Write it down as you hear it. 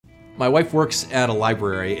My wife works at a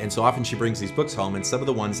library, and so often she brings these books home, and some of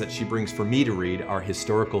the ones that she brings for me to read are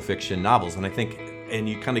historical fiction novels. And I think, and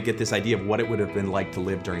you kind of get this idea of what it would have been like to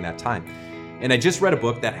live during that time. And I just read a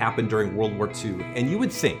book that happened during World War II, and you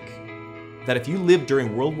would think that if you lived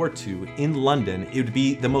during World War II in London, it would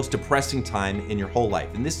be the most depressing time in your whole life.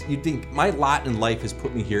 And this, you'd think, my lot in life has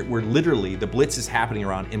put me here where literally the Blitz is happening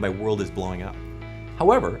around and my world is blowing up.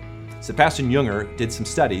 However, Sebastian Junger did some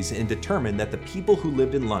studies and determined that the people who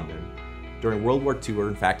lived in London during World War II are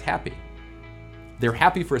in fact happy. They're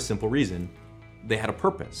happy for a simple reason. They had a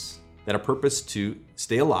purpose. They had a purpose to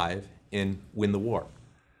stay alive and win the war.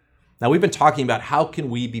 Now, we've been talking about how can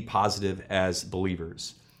we be positive as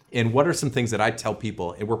believers? And what are some things that I tell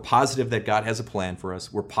people? And we're positive that God has a plan for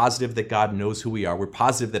us. We're positive that God knows who we are. We're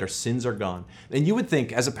positive that our sins are gone. And you would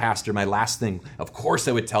think, as a pastor, my last thing, of course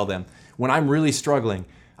I would tell them, when I'm really struggling,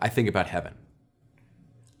 I think about heaven.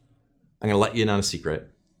 I'm going to let you in on a secret.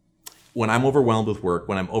 When I'm overwhelmed with work,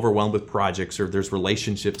 when I'm overwhelmed with projects, or there's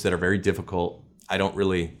relationships that are very difficult, I don't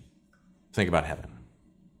really think about heaven.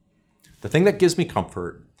 The thing that gives me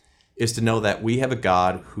comfort is to know that we have a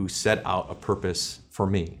God who set out a purpose for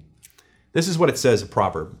me. This is what it says in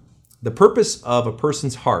Proverbs. The purpose of a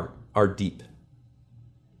person's heart are deep,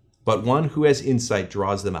 but one who has insight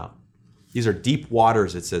draws them out. These are deep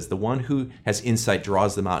waters, it says. The one who has insight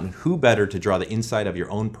draws them out. And who better to draw the insight of your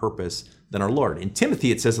own purpose than our Lord? In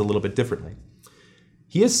Timothy, it says a little bit differently.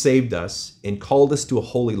 He has saved us and called us to a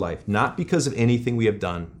holy life, not because of anything we have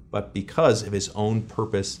done, but because of his own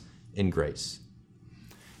purpose and grace.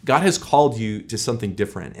 God has called you to something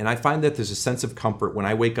different. And I find that there's a sense of comfort when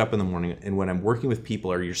I wake up in the morning and when I'm working with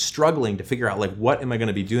people or you're struggling to figure out, like, what am I going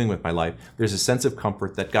to be doing with my life? There's a sense of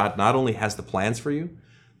comfort that God not only has the plans for you,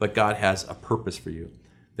 but God has a purpose for you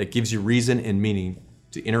that gives you reason and meaning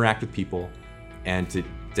to interact with people and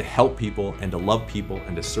to help people and to love people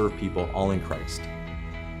and to serve people all in Christ.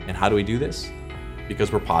 And how do we do this?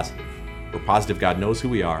 Because we're positive. We're positive God knows who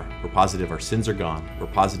we are. We're positive our sins are gone. We're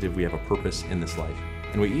positive we have a purpose in this life.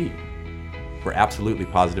 And we eat. We're absolutely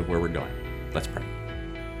positive where we're going. Let's pray.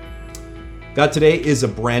 God, today is a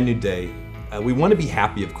brand new day. We want to be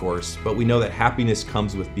happy, of course, but we know that happiness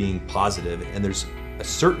comes with being positive, and there's a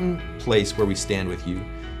certain place where we stand with you.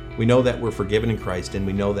 We know that we're forgiven in Christ, and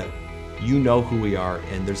we know that you know who we are,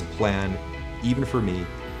 and there's a plan even for me,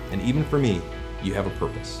 and even for me, you have a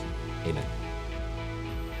purpose. Amen.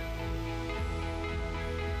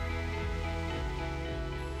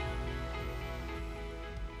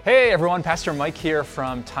 Hey everyone, Pastor Mike here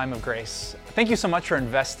from Time of Grace. Thank you so much for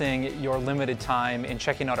investing your limited time in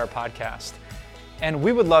checking out our podcast. And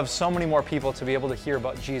we would love so many more people to be able to hear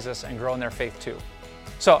about Jesus and grow in their faith too.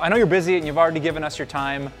 So I know you're busy and you've already given us your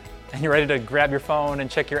time and you're ready to grab your phone and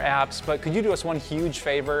check your apps, but could you do us one huge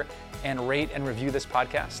favor and rate and review this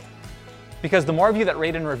podcast? Because the more of you that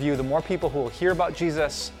rate and review, the more people who will hear about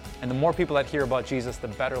Jesus, and the more people that hear about Jesus, the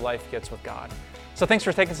better life gets with God. So thanks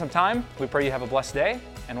for taking some time. We pray you have a blessed day,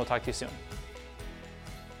 and we'll talk to you soon.